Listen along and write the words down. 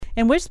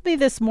And with me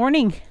this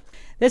morning,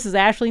 this is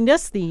Ashley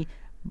Niss, the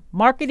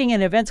Marketing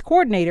and Events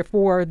Coordinator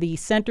for the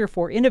Center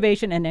for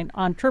Innovation and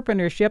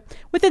Entrepreneurship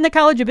within the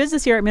College of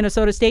Business here at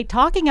Minnesota State,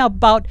 talking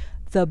about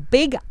the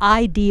Big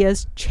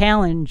Ideas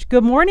Challenge.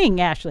 Good morning,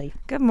 Ashley.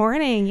 Good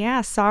morning.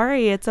 Yeah,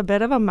 sorry, it's a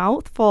bit of a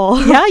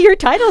mouthful. Yeah, your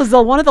title is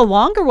one of the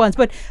longer ones.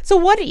 But so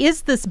what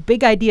is this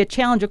Big Idea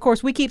Challenge? Of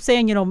course, we keep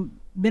saying,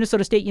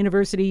 Minnesota State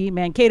University,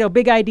 Mankato,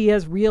 big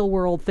ideas, real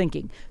world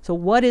thinking. So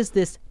what is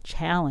this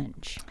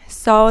challenge?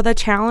 So the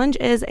challenge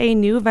is a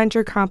new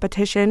venture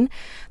competition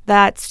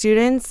that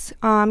students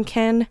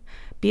can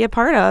be a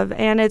part of,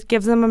 and it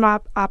gives them an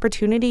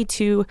opportunity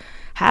to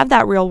have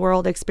that real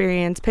world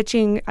experience,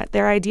 pitching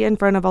their idea in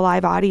front of a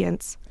live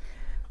audience.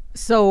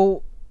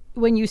 So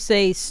when you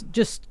say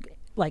just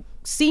like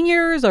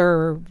seniors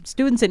or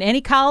students in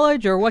any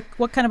college, or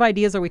what kind of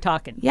ideas are we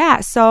talking? Yeah,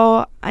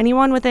 so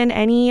anyone within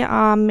any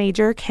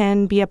major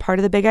can be a part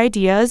of the Big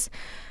Ideas,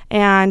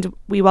 and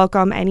we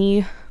welcome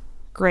any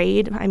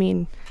grade,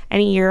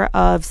 any year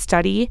of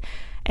study.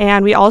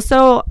 And we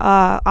also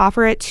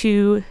offer it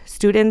to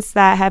students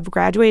that have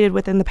graduated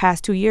within the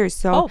past 2 years.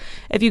 So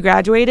if you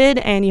graduated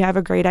and you have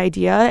a great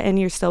idea and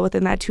you're still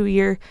within that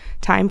 2-year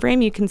time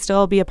frame, you can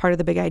still be a part of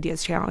the Big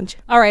Ideas Challenge.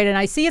 All right, and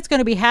I see it's going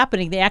to be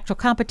happening, the actual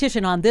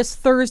competition, on this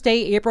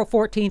Thursday, April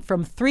 14th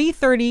from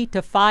 3:30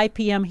 to 5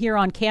 p.m. here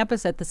on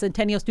campus at the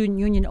Centennial Student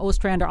Union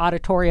Ostrander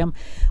Auditorium,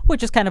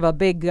 which is kind of a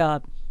big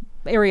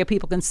area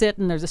people can sit,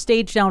 and there's a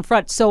stage down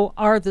front. So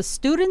are the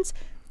students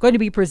going to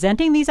be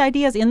presenting these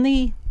ideas in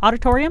the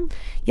auditorium?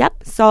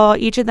 Yep. So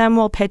each of them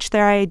will pitch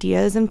their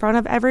ideas in front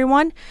of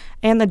everyone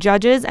and the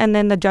judges, and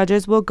then the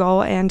judges will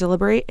go and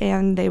deliberate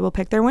and they will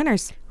pick their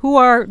winners. Who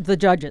are the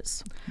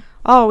judges?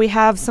 Oh, we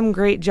have some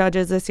great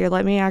judges this year.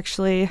 Let me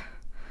actually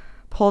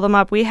pull them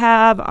up. We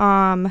have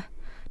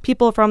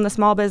people from the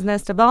Small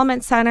Business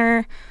Development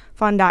Center,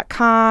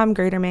 Fund.com,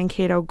 Greater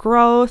Mankato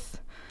Growth.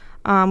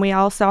 We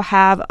also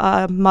have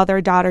a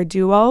mother-daughter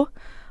duo.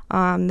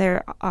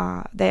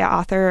 They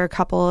author a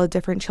couple of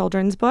different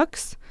children's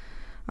books.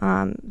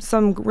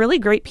 Some really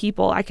great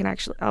people.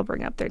 I'll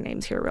bring up their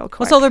names here real quick.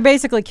 Well, so they're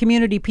basically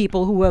community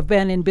people who have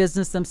been in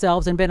business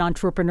themselves and been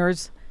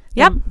entrepreneurs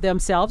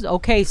themselves.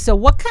 Okay, so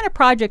what kind of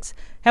projects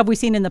have we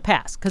seen in the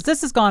past? Because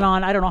this has gone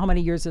on, I don't know how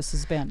many years this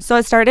has been. So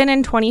it started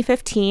in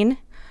 2015.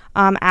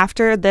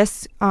 After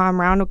this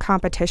round of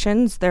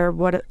competitions,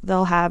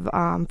 they'll have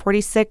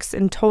 46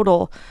 in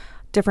total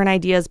different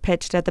ideas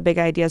pitched at the Big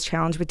Ideas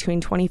Challenge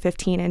between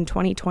 2015 and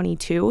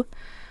 2022.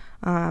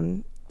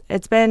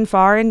 It's been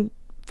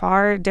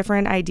far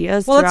different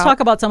ideas. Well, let's talk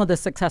about some of the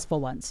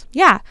successful ones.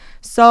 Yeah.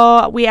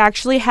 So we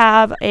actually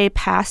have a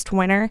past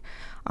winner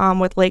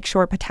with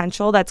Lakeshore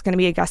Potential that's going to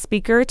be a guest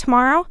speaker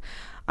tomorrow.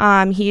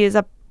 He is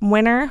a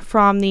winner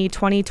from the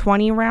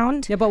 2020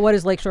 round. Yeah, but what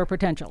is Lakeshore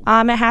Potential?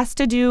 It has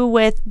to do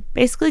with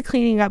basically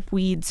cleaning up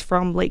weeds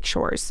from lake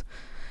shores.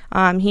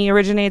 He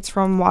originates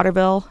from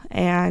Waterville,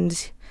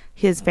 and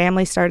his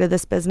family started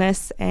this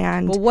business.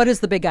 And well, what is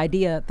the big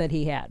idea that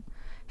he had?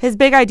 His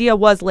big idea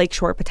was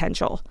Lakeshore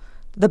Potential,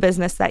 the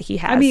business that he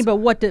has.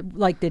 But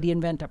did he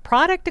invent a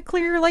product to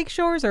clear lake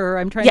shores? Or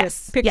I'm trying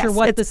to picture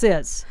what this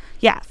is.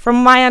 Yeah,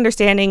 from my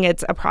understanding,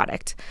 it's a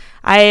product.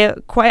 I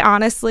quite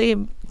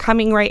honestly,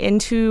 coming right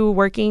into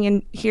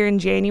working here in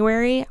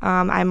January,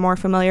 I'm more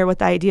familiar with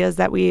the ideas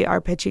that we are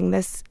pitching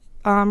this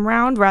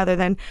round rather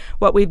than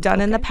what we've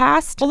done in the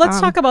past. Well, let's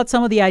talk about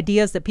some of the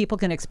ideas that people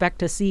can expect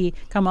to see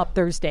come up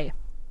Thursday.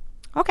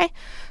 Okay.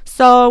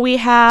 So we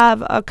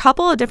have a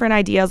couple of different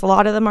ideas. A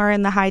lot of them are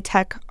in the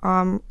high-tech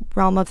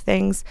realm of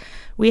things.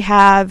 We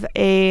have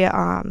a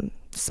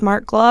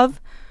smart glove,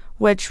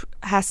 which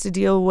has to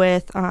deal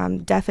with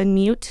deaf and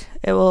mute.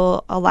 It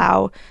will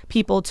allow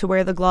people to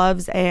wear the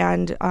gloves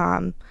and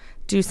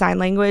do sign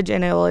language,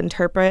 and it will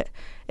interpret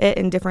it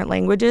in different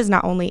languages,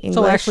 not only English.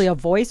 So actually a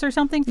voice or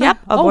something? Yep,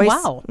 a voice.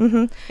 Wow.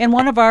 Mm-hmm. And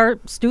one of our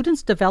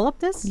students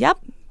developed this? Yep.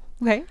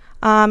 Okay.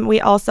 We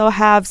also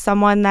have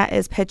someone that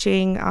is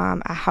pitching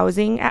a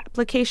housing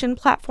application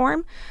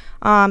platform.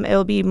 It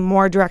will be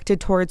more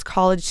directed towards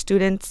college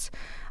students.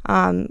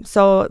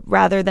 So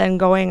rather than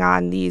going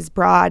on these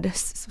broad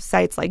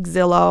sites like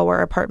Zillow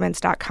or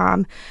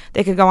apartments.com,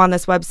 they could go on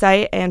this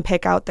website and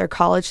pick out their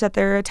college that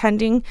they're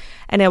attending,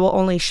 and it will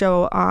only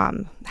show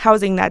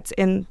housing that's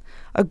in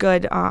a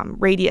good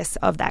radius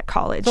of that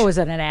college. So is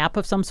it an app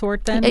of some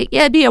sort then?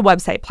 It'd be a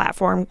website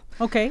platform.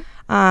 Okay.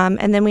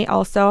 And then we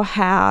also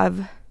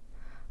have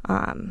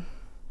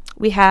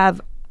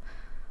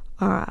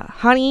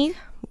honey,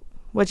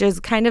 which is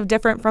kind of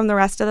different from the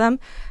rest of them.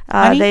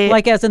 Honey,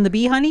 like as in the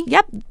bee honey?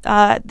 Yep.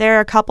 There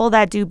are a couple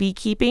that do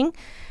beekeeping,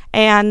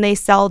 and they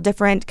sell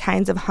different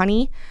kinds of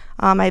honey.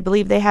 I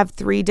believe they have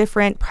 3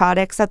 different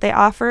products that they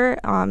offer,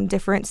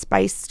 different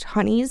spiced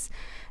honeys.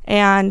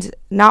 And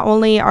not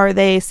only are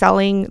they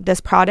selling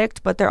this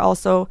product, but they're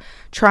also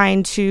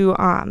trying to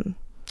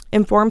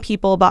inform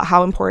people about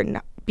how important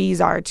bees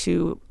are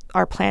to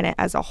our planet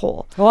as a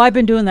whole. Well, I've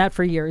been doing that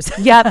for years.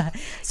 Yep.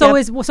 So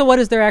Yep. so what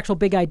is their actual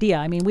big idea?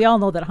 I mean, we all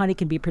know that honey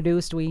can be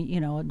produced. We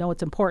know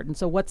it's important.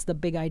 So what's the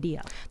big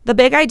idea? The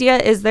big idea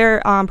is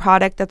their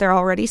product that they're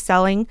already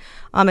selling.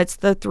 It's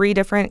the 3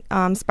 different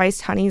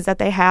spiced honeys that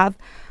they have.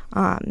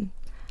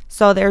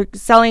 So they're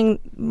selling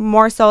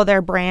more so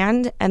their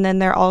brand, and then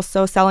they're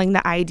also selling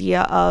the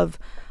idea of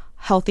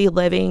healthy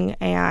living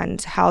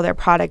and how their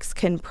products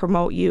can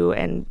promote you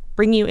and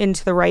bring you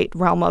into the right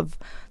realm of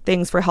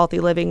things for healthy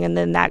living, and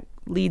then that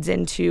leads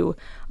into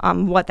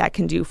what that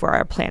can do for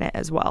our planet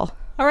as well.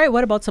 All right.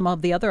 What about some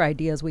of the other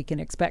ideas we can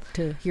expect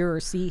to hear or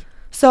see?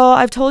 So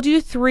I've told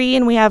you 3,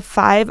 and we have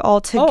 5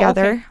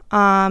 altogether.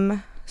 Oh,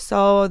 okay.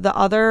 So the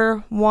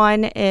other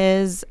one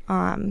is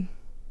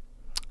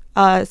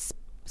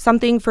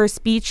something for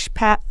speech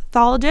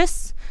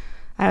pathologists.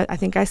 I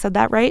think I said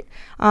that right.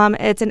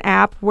 It's an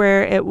app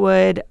where it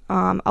would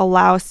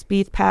allow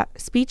speech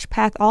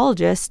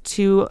pathologists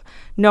to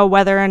know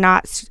whether or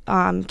not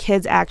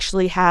kids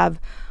actually have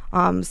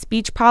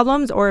speech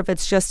problems, or if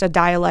it's just a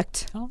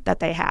dialect that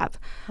they have.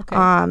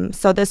 Okay.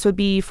 So this would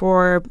be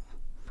for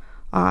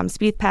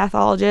speech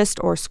pathologists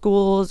or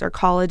schools or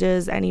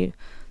colleges,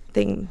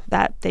 anything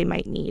that they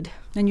might need.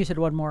 And you said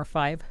one more,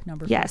 5,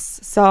 number 5. Yes.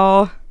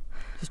 So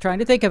Just trying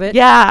to think of it.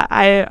 yeah,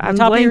 I'm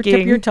top blanking. of your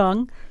tip of your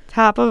tongue.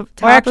 Top Or of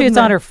actually, it's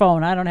my- on her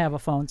phone. I don't have a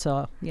phone,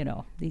 so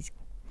these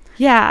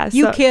Yeah.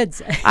 you so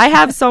kids. I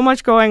have so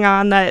much going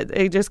on that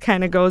it just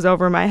kind of goes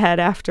over my head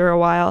after a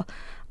while.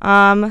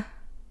 The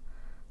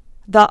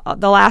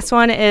last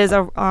one is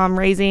a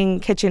raising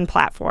kitchen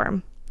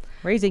platform.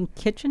 Raising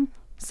kitchen.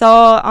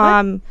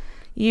 So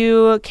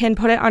you can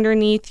put it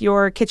underneath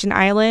your kitchen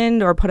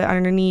island, or put it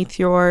underneath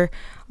your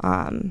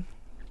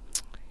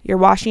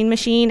washing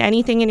machine,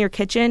 anything in your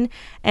kitchen,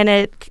 and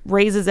it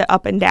raises it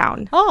up and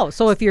down. Oh,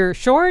 so if you're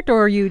short,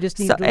 or you just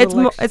need So a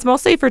little extra- it's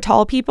mostly for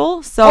tall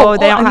people, so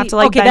they don't have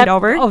to bend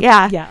over.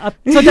 Yeah.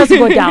 So it doesn't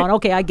go down.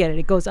 Okay, I get it.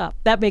 It goes up.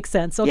 That makes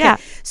sense. Okay. Yeah.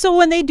 So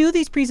when they do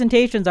these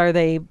presentations, are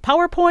they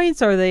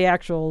PowerPoints? Are they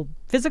actual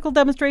physical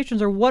demonstrations?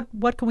 Or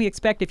what can we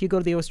expect if you go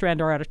to the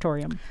Ostrander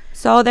Auditorium?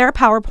 So there are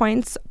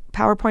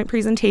PowerPoint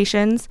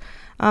presentations.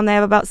 They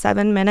have about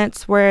 7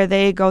 minutes where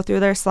they go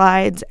through their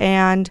slides,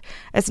 and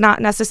it's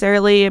not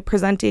necessarily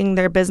presenting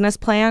their business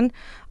plan.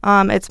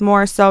 It's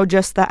more so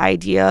just the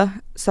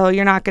idea. So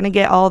you're not going to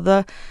get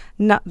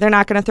they're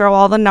not going to throw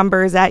all the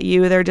numbers at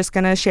you. They're just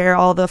going to share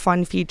all the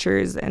fun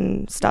features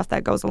and stuff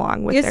that goes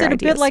along with their ideas. Is it a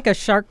bit like a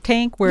Shark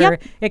Tank where,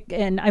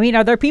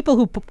 are there people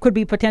who could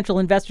be potential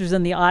investors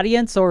in the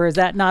audience, or is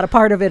that not a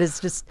part of it? It's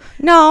just...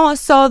 No,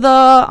 so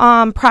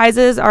the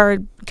prizes are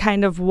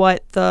kind of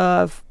what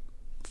the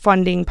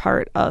funding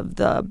part of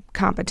the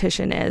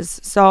competition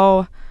is.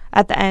 So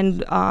at the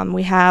end,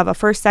 we have a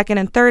first, second,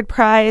 and third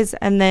prize,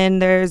 and then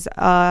there's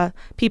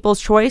People's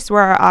Choice,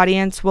 where our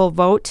audience will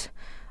vote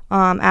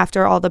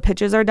after all the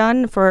pitches are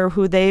done for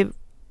who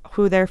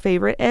their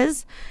favorite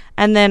is.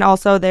 And then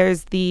also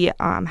there's the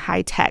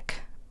high tech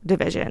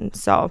division.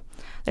 So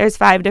there's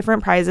 5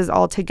 different prizes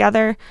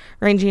altogether,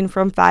 ranging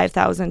from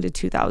 $5,000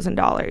 to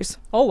 $2,000.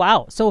 Oh,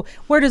 wow. So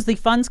where does the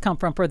funds come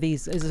from for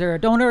these? Is there a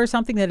donor or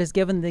something that has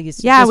given these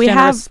we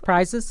generous have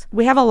prizes?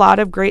 We have a lot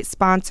of great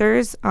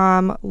sponsors.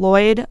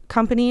 Lloyd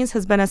Companies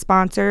has been a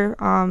sponsor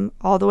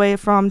all the way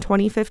from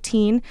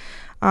 2015.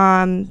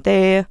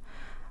 They're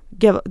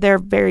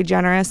very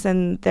generous,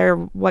 and they're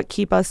what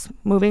keep us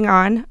moving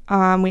on.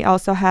 We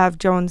also have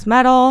Jones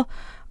Metal,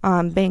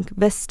 Bank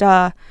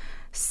Vista,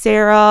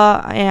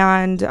 Sarah,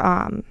 and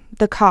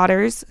the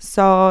Cotters.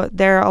 So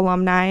they're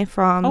alumni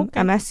from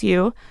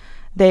MSU.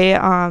 They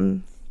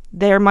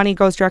their money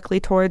goes directly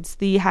towards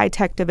the high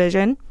tech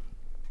division.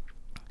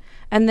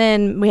 And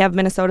then we have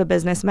Minnesota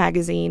Business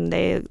Magazine.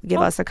 They give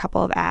us a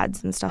couple of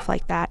ads and stuff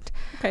like that.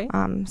 Okay.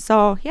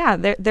 So yeah,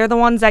 they're the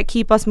ones that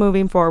keep us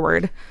moving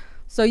forward.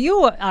 So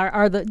you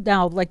are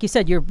now, like you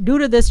said, you're new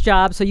to this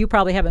job, so you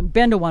probably haven't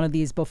been to one of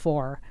these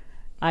before,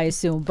 I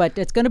assume. But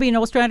it's going to be in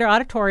Ostrander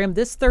Auditorium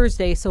this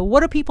Thursday. So what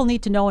do people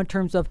need to know in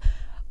terms of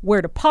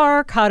where to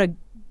park, how to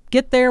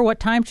get there, what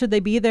time should they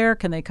be there,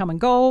 can they come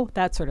and go,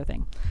 that sort of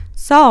thing?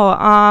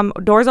 So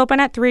doors open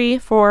at 3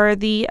 for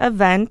the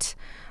event.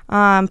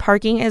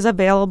 Parking is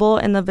available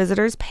in the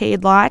visitors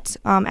paid lot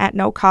at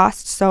no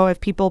cost. So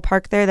if people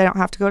park there, they don't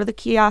have to go to the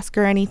kiosk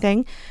or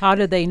anything. How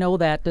do they know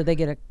that? Do they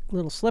get a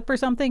little slip or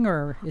something,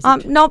 or is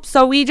it... Nope.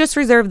 So we just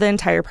reserve the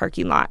entire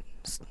parking lot.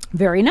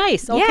 Very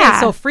nice. Okay, Yeah.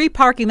 so free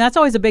parking, that's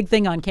always a big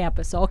thing on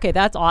campus. So, okay,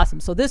 that's awesome.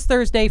 So this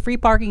Thursday, free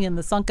parking in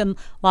the sunken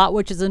lot,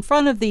 which is in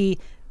front of the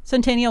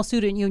Centennial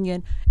Student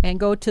Union, and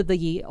go to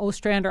the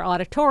Ostrander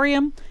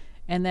Auditorium.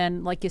 And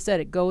then, like you said,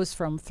 it goes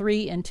from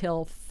 3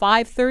 until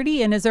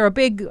 5:30. And is there a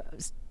big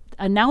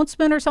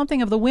announcement or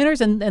something of the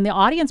winners, and the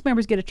audience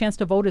members get a chance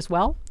to vote as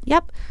well?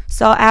 Yep.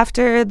 So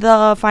after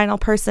the final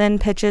person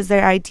pitches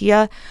their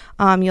idea,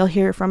 you'll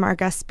hear from our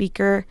guest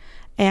speaker.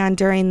 And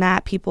during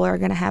that, people are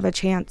going to have a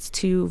chance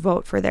to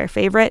vote for their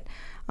favorite.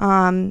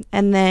 And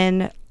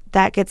then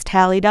that gets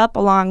tallied up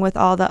along with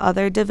all the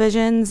other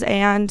divisions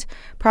and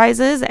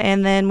prizes.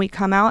 And then we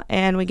come out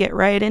and we get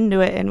right into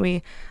it. And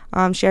we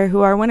share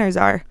who our winners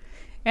are.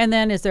 And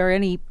then is there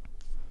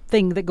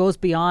anything that goes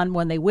beyond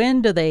when they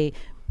win?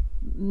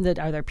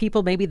 Are there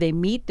people maybe they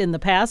meet in the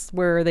past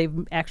where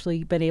they've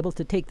actually been able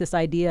to take this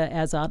idea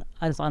as an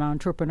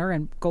entrepreneur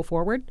and go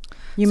forward?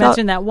 You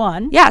mentioned that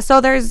one. Yeah, so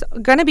there's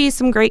going to be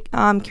some great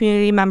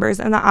community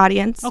members in the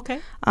audience. Okay.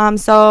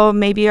 So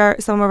maybe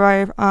some of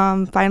our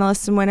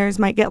finalists and winners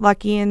might get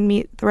lucky and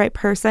meet the right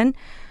person.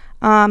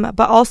 But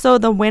also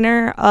the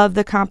winner of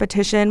the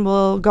competition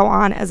will go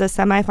on as a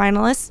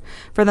semifinalist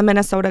for the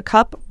Minnesota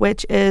Cup,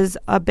 which is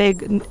a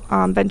big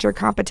venture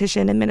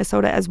competition in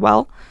Minnesota as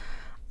well.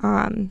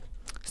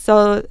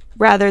 So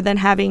rather than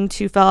having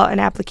to fill out an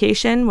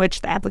application,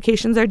 which the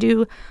applications are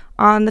due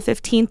on the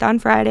 15th on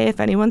Friday, if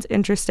anyone's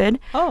interested.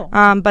 Oh,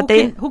 but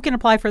who can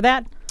apply for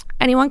that?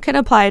 Anyone can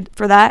apply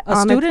for that.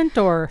 A student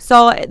or?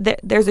 So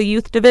there's a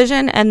youth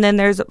division, and then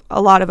there's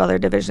a lot of other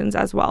divisions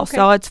as well. Okay.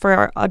 So it's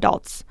for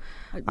adults.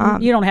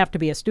 You don't have to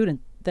be a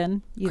student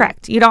then.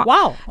 Correct. You don't.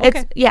 Wow.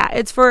 Okay.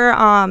 It's for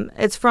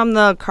it's from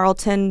the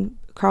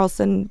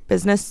Carlson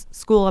Business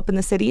School up in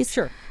the cities.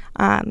 Sure.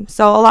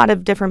 So a lot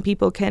of different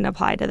people can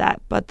apply to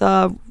that, but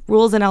the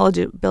rules and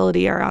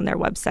eligibility are on their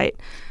website.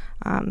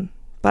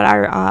 But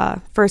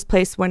our first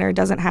place winner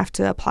doesn't have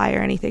to apply or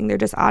anything. They're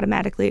just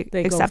automatically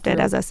accepted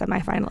as a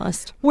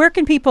semifinalist. Where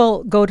can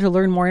people go to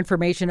learn more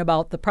information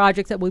about the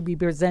projects that will be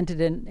presented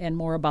and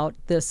more about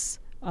this,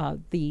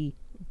 the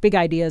Big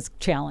Ideas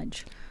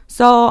Challenge?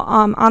 So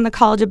on the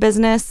College of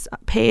Business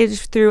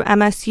page through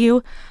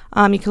MSU,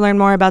 you can learn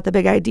more about the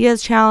Big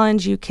Ideas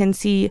Challenge. You can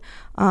see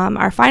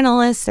our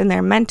finalists and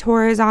their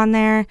mentors on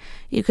there.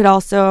 You could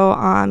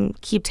also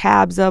keep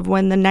tabs of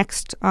when the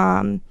next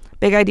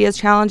Big Ideas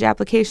Challenge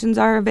applications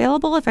are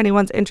available if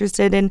anyone's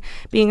interested in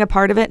being a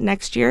part of it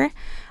next year.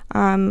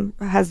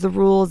 Has the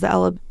rules, the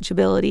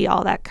eligibility,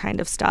 all that kind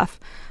of stuff.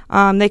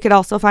 They could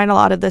also find a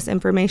lot of this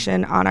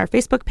information on our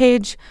Facebook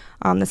page,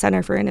 the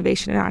Center for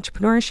Innovation and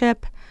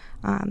Entrepreneurship.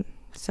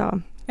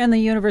 And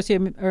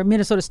the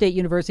Minnesota State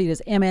University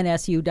is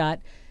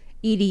mnsu.edu,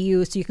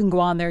 so you can go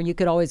on there and you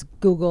could always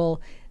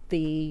Google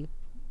the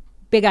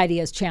Big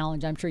Ideas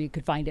Challenge. I'm sure you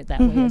could find it that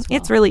way as well.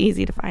 It's really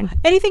easy to find.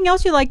 Anything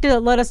else you'd like to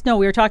let us know?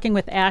 We were talking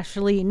with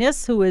Ashley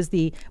Niss, who is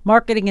the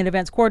Marketing and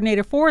Events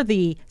Coordinator for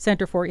the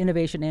Center for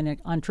Innovation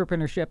and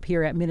Entrepreneurship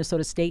here at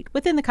Minnesota State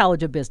within the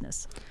College of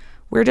Business.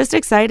 We're just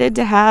excited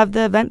to have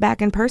the event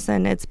back in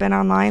person. It's been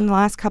online the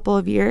last couple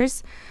of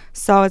years,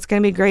 so it's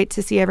going to be great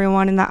to see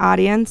everyone in the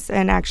audience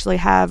and actually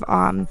have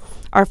our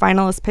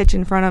finalists pitch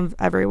in front of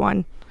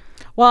everyone.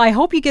 Well, I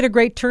hope you get a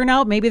great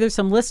turnout. Maybe there's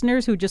some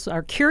listeners who just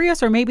are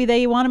curious, or maybe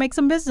they want to make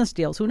some business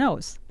deals. Who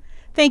knows?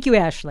 Thank you,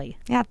 Ashley.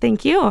 Yeah,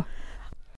 thank you.